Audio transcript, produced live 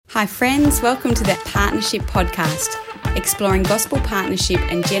Hi friends, welcome to the Partnership Podcast, exploring gospel partnership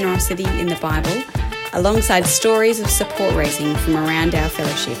and generosity in the Bible, alongside stories of support raising from around our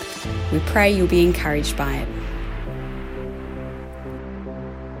fellowship. We pray you'll be encouraged by it.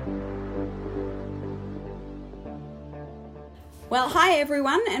 Well, hi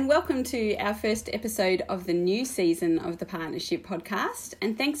everyone, and welcome to our first episode of the new season of the Partnership Podcast.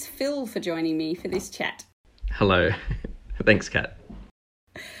 And thanks, Phil, for joining me for this chat. Hello. Thanks, Kat.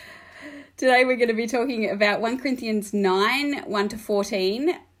 Today we're going to be talking about 1 Corinthians 9,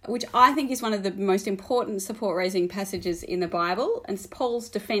 1-14, which I think is one of the most important support-raising passages in the Bible, and it's Paul's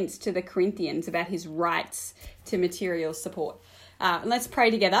defense to the Corinthians about his rights to material support. Let's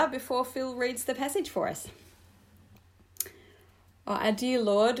pray together before Phil reads the passage for us. Oh, our dear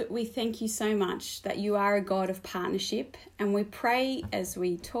Lord, we thank you so much that you are a God of partnership, and we pray as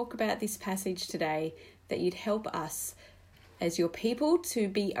we talk about this passage today that you'd help us as your people to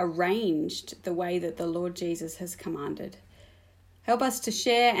be arranged the way that the Lord Jesus has commanded. Help us to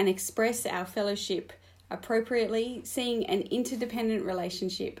share and express our fellowship appropriately, seeing an interdependent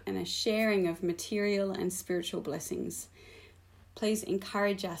relationship and a sharing of material and spiritual blessings. Please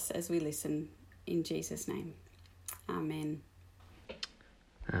encourage us as we listen. In Jesus' name, amen.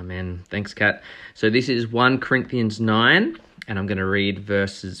 Amen. Thanks, Kat. So this is 1 Corinthians 9, and I'm going to read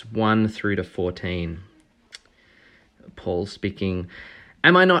verses 1 through to 14. Paul speaking,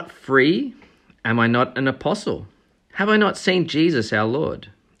 "Am I not free? Am I not an apostle? Have I not seen Jesus our Lord?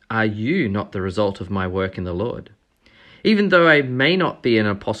 Are you not the result of my work in the Lord? Even though I may not be an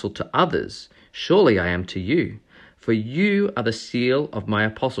apostle to others, surely I am to you, for you are the seal of my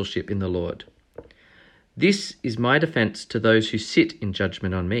apostleship in the Lord. This is my defense to those who sit in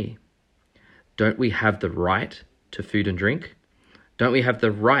judgment on me. Don't we have the right to food and drink? Don't we have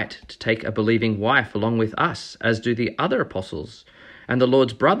the right to take a believing wife along with us, as do the other apostles and the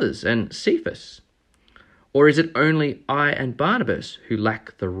Lord's brothers and Cephas? Or is it only I and Barnabas who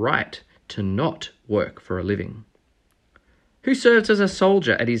lack the right to not work for a living? Who serves as a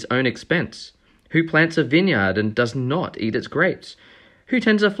soldier at his own expense? Who plants a vineyard and does not eat its grapes? Who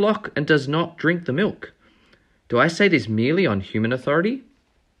tends a flock and does not drink the milk? Do I say this merely on human authority?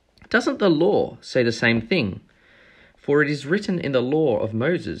 Doesn't the law say the same thing? For it is written in the law of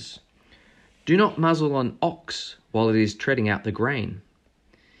Moses, 'Do not muzzle an ox while it is treading out the grain.'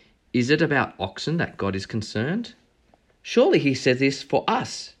 Is it about oxen that God is concerned? Surely he says this for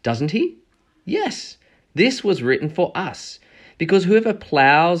us, doesn't he? Yes, this was written for us, because whoever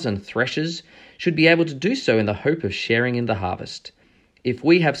plows and threshes should be able to do so in the hope of sharing in the harvest. If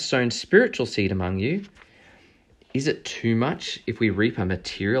we have sown spiritual seed among you, is it too much if we reap a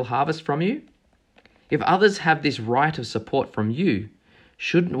material harvest from you? If others have this right of support from you,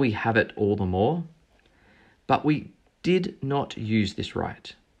 shouldn't we have it all the more? But we did not use this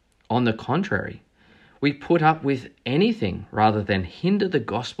right. On the contrary, we put up with anything rather than hinder the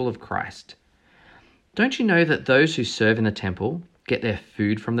gospel of Christ. Don't you know that those who serve in the temple get their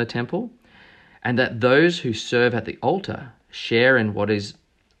food from the temple, and that those who serve at the altar share in what is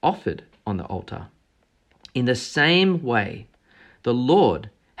offered on the altar? In the same way, the Lord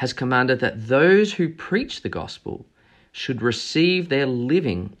has commanded that those who preach the gospel should receive their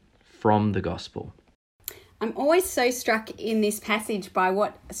living from the gospel." I'm always so struck in this passage by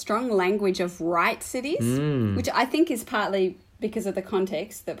what a strong language of rights it is, which I think is partly because of the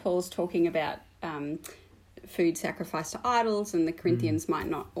context that Paul's talking about food sacrificed to idols, and the Corinthians might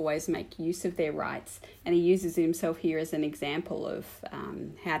not always make use of their rights. And he uses himself here as an example of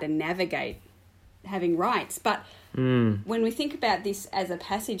how to navigate having rights. But when we think about this as a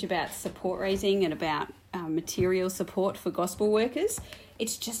passage about support raising and about material support for gospel workers,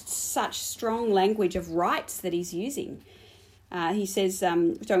 it's just such strong language of rights that he's using. He says,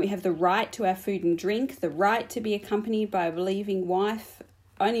 don't we have the right to our food and drink, the right to be accompanied by a believing wife?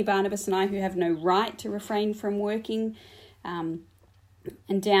 Only Barnabas and I who have no right to refrain from working. And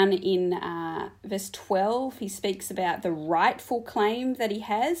down in verse 12, he speaks about the rightful claim that he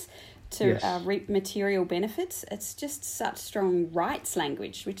has to reap material benefits. It's just such strong rights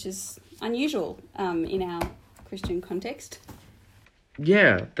language, which is unusual in our Christian context.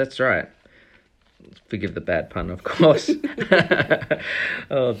 Yeah, that's right. Forgive the bad pun, of course.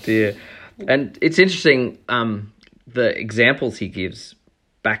 Oh, dear. And it's interesting, the examples he gives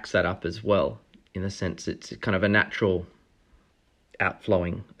backs that up as well. In a sense, it's kind of a natural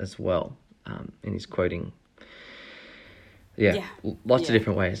outflowing as well. And he's quoting lots of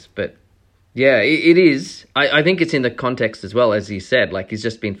different ways. But yeah, it is. I think it's in the context as well, as he said, like he's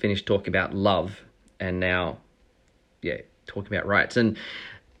just been finished talking about love and now, talking about rights. And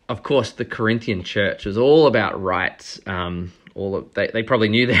of course, the Corinthian church was all about rights. they probably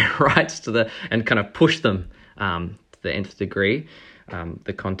knew their rights and kind of pushed them to the nth degree,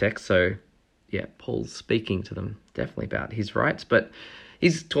 the context. So yeah, Paul's speaking to them definitely about his rights, but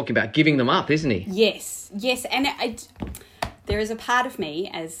he's talking about giving them up, isn't he? Yes, and there is a part of me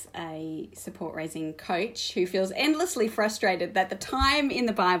as a support raising coach who feels endlessly frustrated that the time in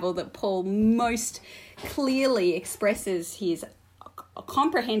the Bible that Paul most clearly expresses his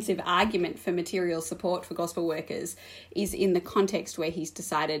comprehensive argument for material support for gospel workers is in the context where he's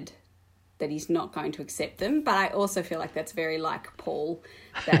decided that he's not going to accept them. But I also feel like that's very like Paul,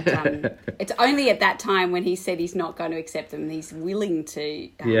 that it's only at that time when he said he's not going to accept them, he's willing to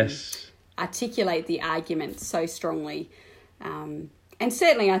articulate the argument so strongly. And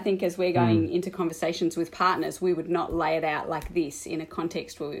certainly I think as we're going into conversations with partners, we would not lay it out like this in a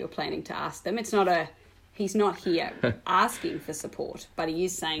context where we were planning to ask them. He's not here asking for support, but he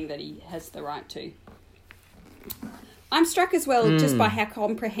is saying that he has the right to. I'm struck as well just by how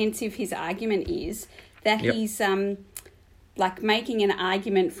comprehensive his argument is, that he's like making an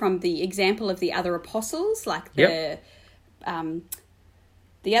argument from the example of the other apostles, like the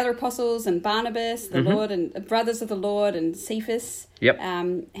other apostles and Barnabas, the Lord and brothers of the Lord and Cephas.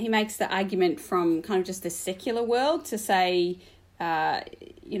 He makes the argument from kind of just the secular world to say,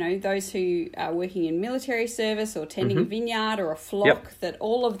 those who are working in military service or tending a vineyard or a flock, that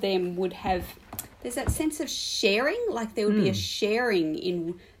all of them would have, there's that sense of sharing, like there would be a sharing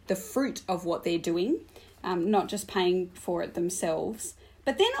in the fruit of what they're doing, not just paying for it themselves.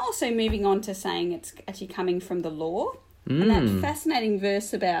 But then also moving on to saying it's actually coming from the law. And that fascinating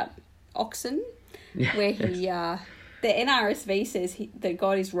verse about oxen, where he, the NRSV says that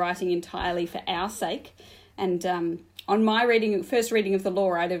God is writing entirely for our sake. And on my first reading of the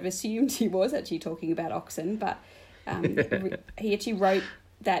law, I'd have assumed he was actually talking about oxen, but he actually wrote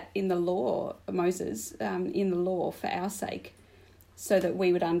that in the law, Moses, in the law for our sake, so that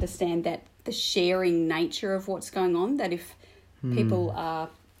we would understand that the sharing nature of what's going on, that if people are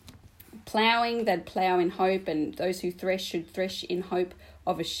ploughing, they'd plough in hope, and those who thresh should thresh in hope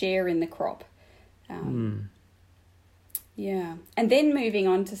of a share in the crop. Yeah. And then moving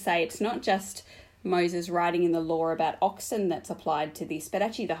on to say it's not just Moses writing in the law about oxen that's applied to this, but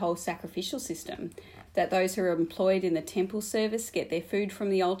actually the whole sacrificial system, that those who are employed in the temple service get their food from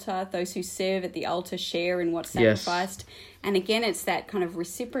the altar, those who serve at the altar share in what's sacrificed. And again, it's that kind of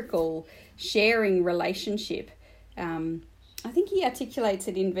reciprocal sharing relationship. I think he articulates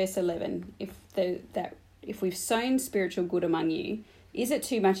it in verse 11. If we've sown spiritual good among you, is it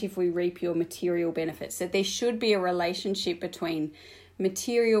too much if we reap your material benefits? That there should be a relationship between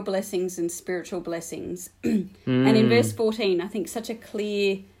material blessings and spiritual blessings. And in verse 14, I think such a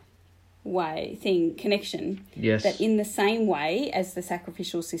clear connection. That in the same way as the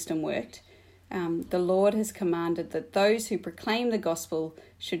sacrificial system worked, the Lord has commanded that those who proclaim the gospel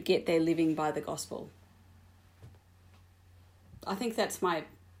should get their living by the gospel. I think that's my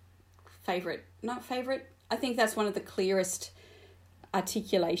favourite. I think that's one of the clearest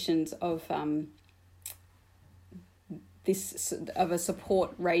articulations of a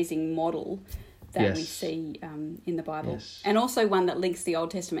support raising model that we see in the Bible, and also one that links the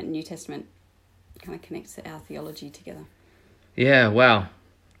Old Testament and New Testament, kind of connects our theology together. Yeah. Wow.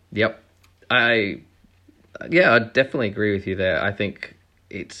 Yep. I definitely agree with you there. I think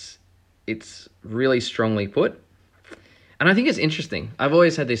it's really strongly put. And I think it's interesting. I've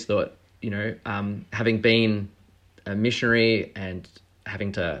always had this thought, having been a missionary and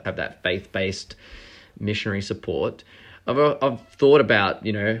having to have that faith-based missionary support, I've thought about,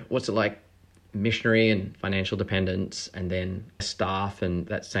 what's it like, missionary and financial dependence, and then staff and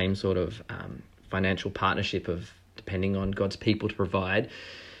that same sort of financial partnership of depending on God's people to provide.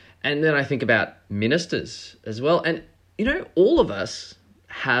 And then I think about ministers as well. And, all of us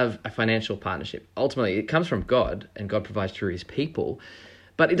have a financial partnership. Ultimately, it comes from God, and God provides through his people.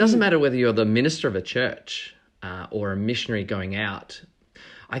 But it doesn't matter whether you're the minister of a church or a missionary going out.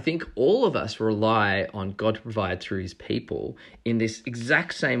 I think all of us rely on God to provide through his people in this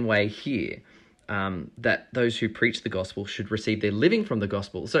exact same way here, that those who preach the gospel should receive their living from the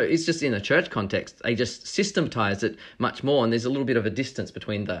gospel. So it's just in a church context, they just systematize it much more, and there's a little bit of a distance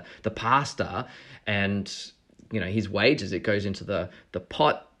between the pastor and his wages. It goes into the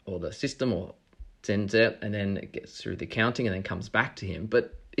pot or the system, or sends out, and then it gets through the accounting and then comes back to him.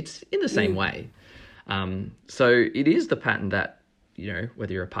 But it's in the same way. So it is the pattern that,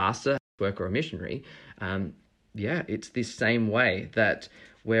 whether you're a pastor, worker, or a missionary, it's this same way that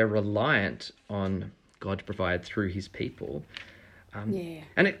we're reliant on God to provide through his people. And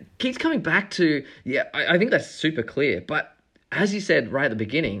it keeps coming back to, I think that's super clear. But as you said right at the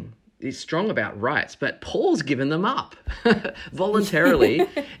beginning, he's strong about rights, but Paul's given them up voluntarily.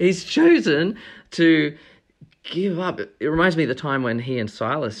 He's chosen to give up. It reminds me of the time when he and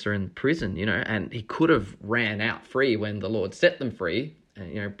Silas are in prison, and he could have ran out free when the Lord set them free,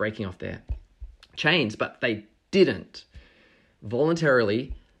 and, breaking off their chains, but they didn't.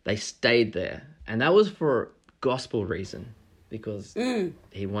 Voluntarily, they stayed there. And that was for a gospel reason, because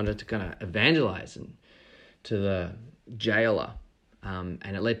he wanted to kind of evangelize to the jailer. And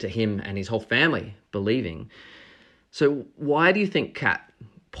it led to him and his whole family believing. So why do you think, Kat,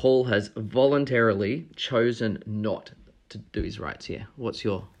 Paul has voluntarily chosen not to do his rights here? What's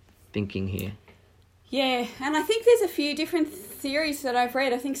your thinking here? Yeah, and I think there's a few different theories that I've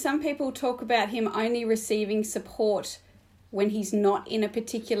read. I think some people talk about him only receiving support when he's not in a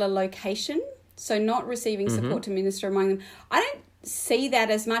particular location, so not receiving support to minister among them. I don't see that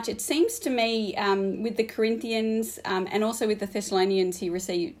as much. It seems to me with the Corinthians and also with the Thessalonians, he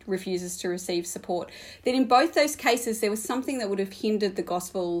refuses to receive support, that in both those cases there was something that would have hindered the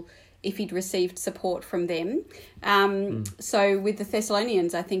gospel if he'd received support from them. So with the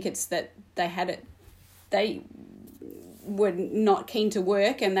Thessalonians, I think it's that they were not keen to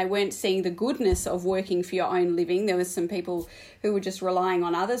work and they weren't seeing the goodness of working for your own living. There was some people who were just relying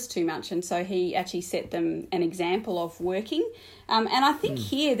on others too much, and so he actually set them an example of working. And I think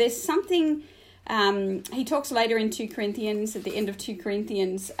here there's something, he talks later in 2 Corinthians, at the end of 2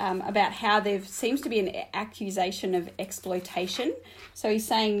 Corinthians, about how there seems to be an accusation of exploitation. So he's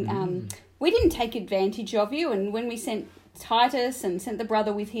saying, we didn't take advantage of you, and when we sent Titus and sent the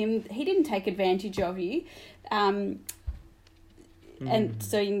brother with him, he didn't take advantage of you. And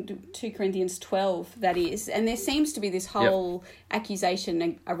so in 2 Corinthians 12, that is. And there seems to be this whole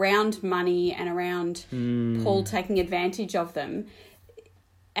accusation around money and around Paul taking advantage of them.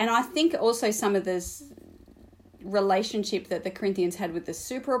 And I think also some of this relationship that the Corinthians had with the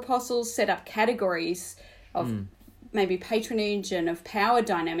super apostles set up categories of maybe patronage and of power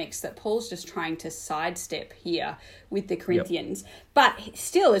dynamics that Paul's just trying to sidestep here with the Corinthians. But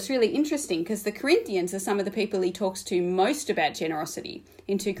still, it's really interesting because the Corinthians are some of the people he talks to most about generosity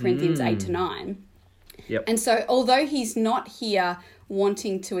in 2 Corinthians 8 to 9. And so although he's not here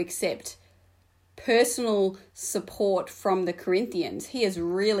wanting to accept personal support from the Corinthians, he is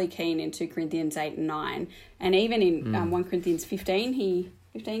really keen in 2 Corinthians 8 and 9. And even in 1 Corinthians 15,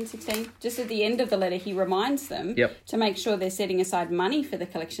 16, just at the end of the letter, he reminds them to make sure they're setting aside money for the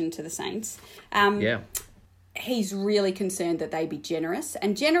collection to the saints. He's really concerned that they be generous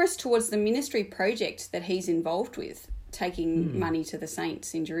towards the ministry project that he's involved with, taking money to the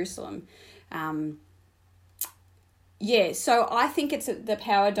saints in Jerusalem. So I think it's the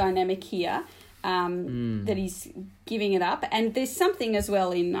power dynamic here that he's giving it up. And there's something as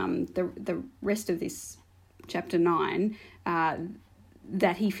well in the rest of this chapter 9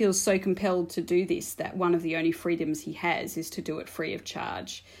 that he feels so compelled to do this that one of the only freedoms he has is to do it free of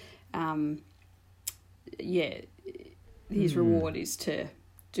charge. His reward is to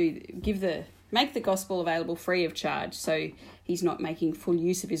make the gospel available free of charge, so he's not making full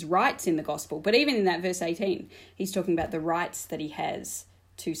use of his rights in the gospel. But even in that verse 18, he's talking about the rights that he has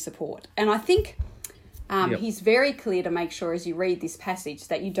to support. And I think he's very clear to make sure as you read this passage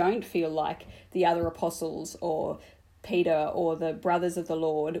that you don't feel like the other apostles or Peter or the brothers of the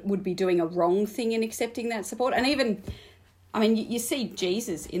Lord would be doing a wrong thing in accepting that support. And even, I mean, you see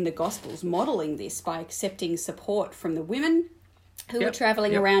Jesus in the Gospels modelling this by accepting support from the women who are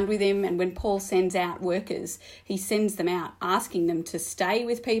travelling around with him. And when Paul sends out workers, he sends them out asking them to stay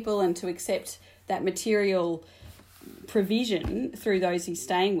with people and to accept that material provision through those he's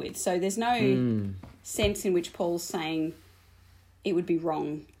staying with. So there's no sense in which Paul's saying it would be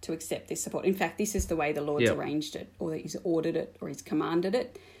wrong to accept this support. In fact, this is the way the Lord's arranged it, or he's ordered it, or he's commanded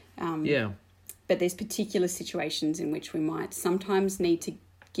it. But there's particular situations in which we might sometimes need to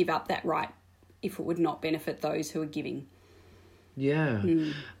give up that right if it would not benefit those who are giving.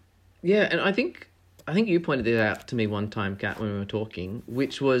 And I think you pointed it out to me one time, Kat, when we were talking,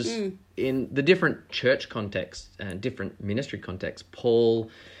 which was in the different church contexts and different ministry contexts, Paul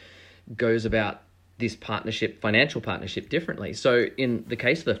goes about this financial partnership differently. So in the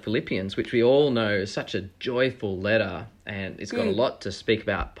case of the Philippians, which we all know is such a joyful letter and it's got a lot to speak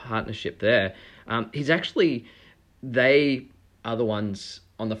about partnership there, they are the ones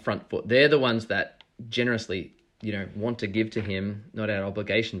on the front foot. They're the ones that generously, want to give to him, not out of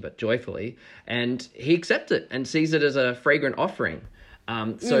obligation, but joyfully. And he accepts it and sees it as a fragrant offering.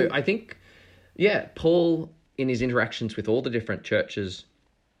 So I think, Paul, in his interactions with all the different churches,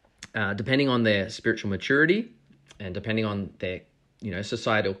 depending on their spiritual maturity and depending on their,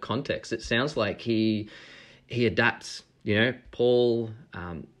 societal context, it sounds like he adapts. Paul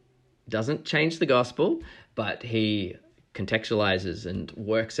doesn't change the gospel, but he contextualizes and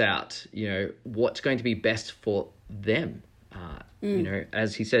works out, what's going to be best for them.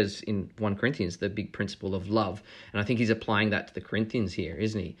 As he says in 1 Corinthians, the big principle of love. And I think he's applying that to the Corinthians here,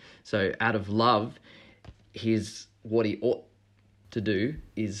 isn't he? So out of love, what he ought to do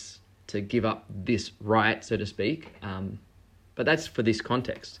is to give up this right, so to speak. But that's for this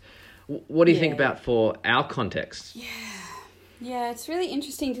context. What do you think about for our context? Yeah, it's really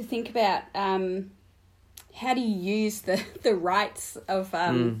interesting to think about how do you use the rights of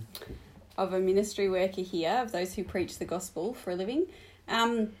a ministry worker here, of those who preach the gospel for a living.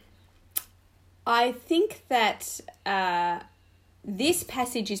 I think that this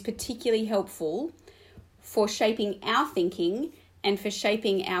passage is particularly helpful for shaping our thinking and for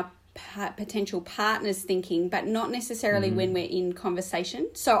shaping our potential partners' thinking, but not necessarily when we're in conversation.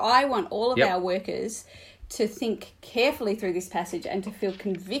 So I want all of our workers to think carefully through this passage and to feel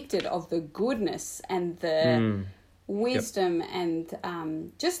convicted of the goodness and the wisdom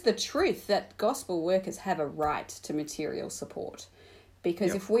and just the truth that gospel workers have a right to material support.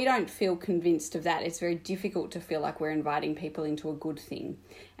 Because if we don't feel convinced of that, it's very difficult to feel like we're inviting people into a good thing.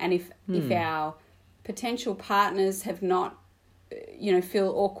 And if our potential partners have not, feel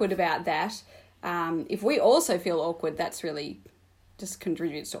awkward about that, if we also feel awkward, that's really just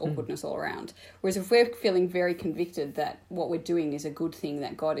contributes to awkwardness all around. Whereas if we're feeling very convicted that what we're doing is a good thing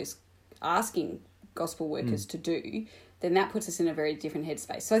that God is asking gospel workers to do, then that puts us in a very different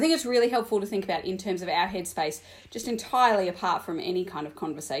headspace. So I think it's really helpful to think about in terms of our headspace, just entirely apart from any kind of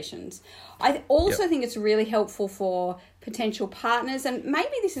conversations. I also think it's really helpful for potential partners, and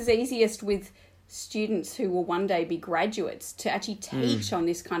maybe this is easiest with students who will one day be graduates, to actually teach on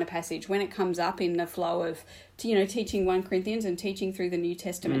this kind of passage when it comes up in the flow of, teaching 1 Corinthians and teaching through the New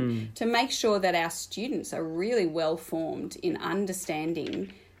Testament, to make sure that our students are really well formed in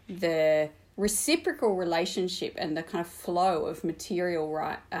understanding the reciprocal relationship and the kind of flow of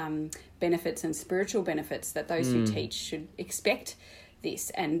material benefits and spiritual benefits that those who teach should expect this.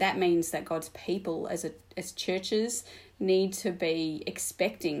 And that means that God's people as churches need to be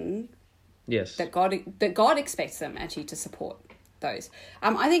expecting that God expects them actually to support those.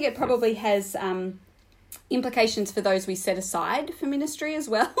 I think it probably has implications for those we set aside for ministry as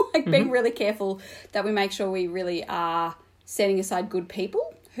well, like being really careful that we make sure we really are setting aside good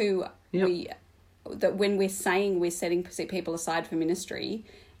people who that when we're saying we're setting people aside for ministry,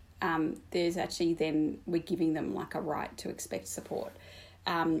 there's actually then we're giving them like a right to expect support.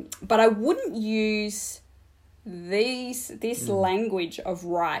 But I wouldn't use this language of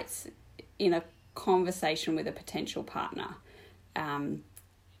rights in a conversation with a potential partner.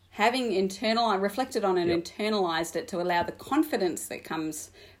 Having reflected on and internalized it to allow the confidence that comes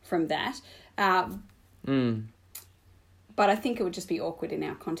from that. But I think it would just be awkward in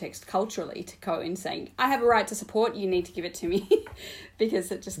our context culturally to go in saying, I have a right to support, you need to give it to me,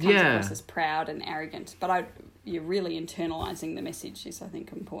 because it just comes across as proud and arrogant. But you're really internalizing the message is, I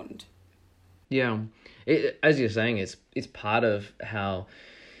think, important. Yeah. As you're saying, it's part of how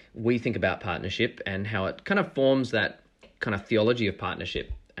we think about partnership and how it kind of forms that kind of theology of partnership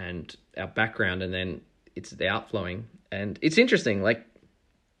and our background, and then it's the outflowing. And it's interesting, like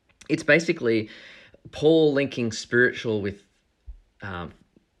it's basically Paul linking spiritual with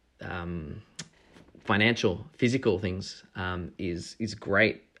financial, physical things is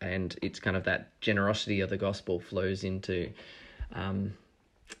great, and it's kind of that generosity of the gospel flows into,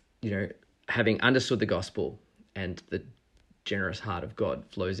 having understood the gospel, and the generous heart of God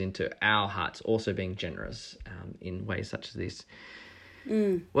flows into our hearts also being generous in ways such as this.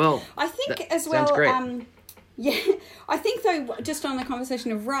 Well, I think as well. Sounds great. I think though, just on the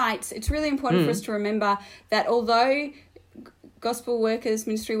conversation of rights, it's really important for us to remember that although gospel workers,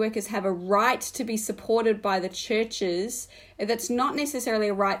 ministry workers have a right to be supported by the churches, that's not necessarily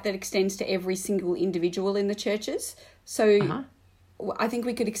a right that extends to every single individual in the churches. So I think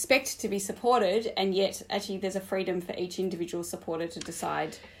we could expect to be supported, and yet actually there's a freedom for each individual supporter to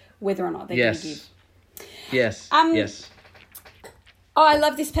decide whether or not they're going to give. Yes. Oh, I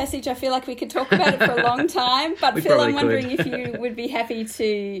love this passage. I feel like we could talk about it for a long time. But Phil, I'm wondering if you would be happy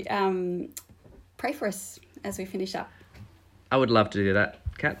to pray for us as we finish up. I would love to do that,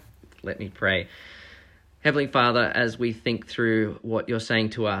 Kat. Let me pray. Heavenly Father, as we think through what you're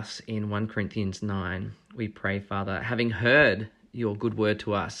saying to us in 1 Corinthians 9, we pray, Father, having heard your good word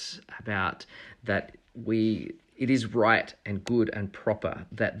to us about that it is right and good and proper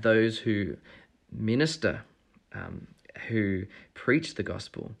that those who minister, who preach the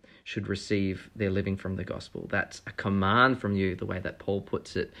gospel, should receive their living from the gospel. That's a command from you, the way that Paul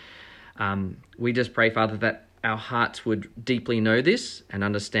puts it. We just pray, Father, that our hearts would deeply know this and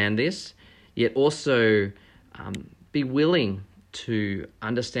understand this, yet also be willing to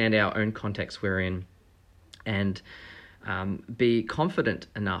understand our own context we're in, and be confident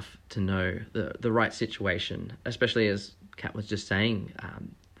enough to know the right situation, especially as Kat was just saying,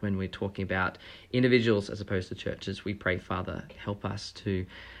 when we're talking about individuals as opposed to churches. We pray, Father, help us to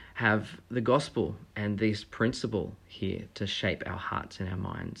have the gospel and this principle here to shape our hearts and our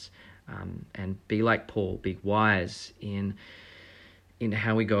minds, and be like Paul, be wise in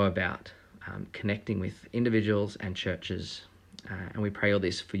how we go about connecting with individuals and churches. And we pray all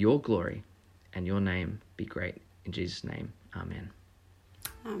this for your glory and your name be great. In Jesus' name, amen.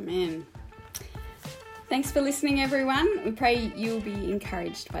 Amen. Thanks for listening, everyone. We pray you'll be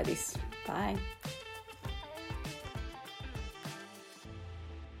encouraged by this. Bye.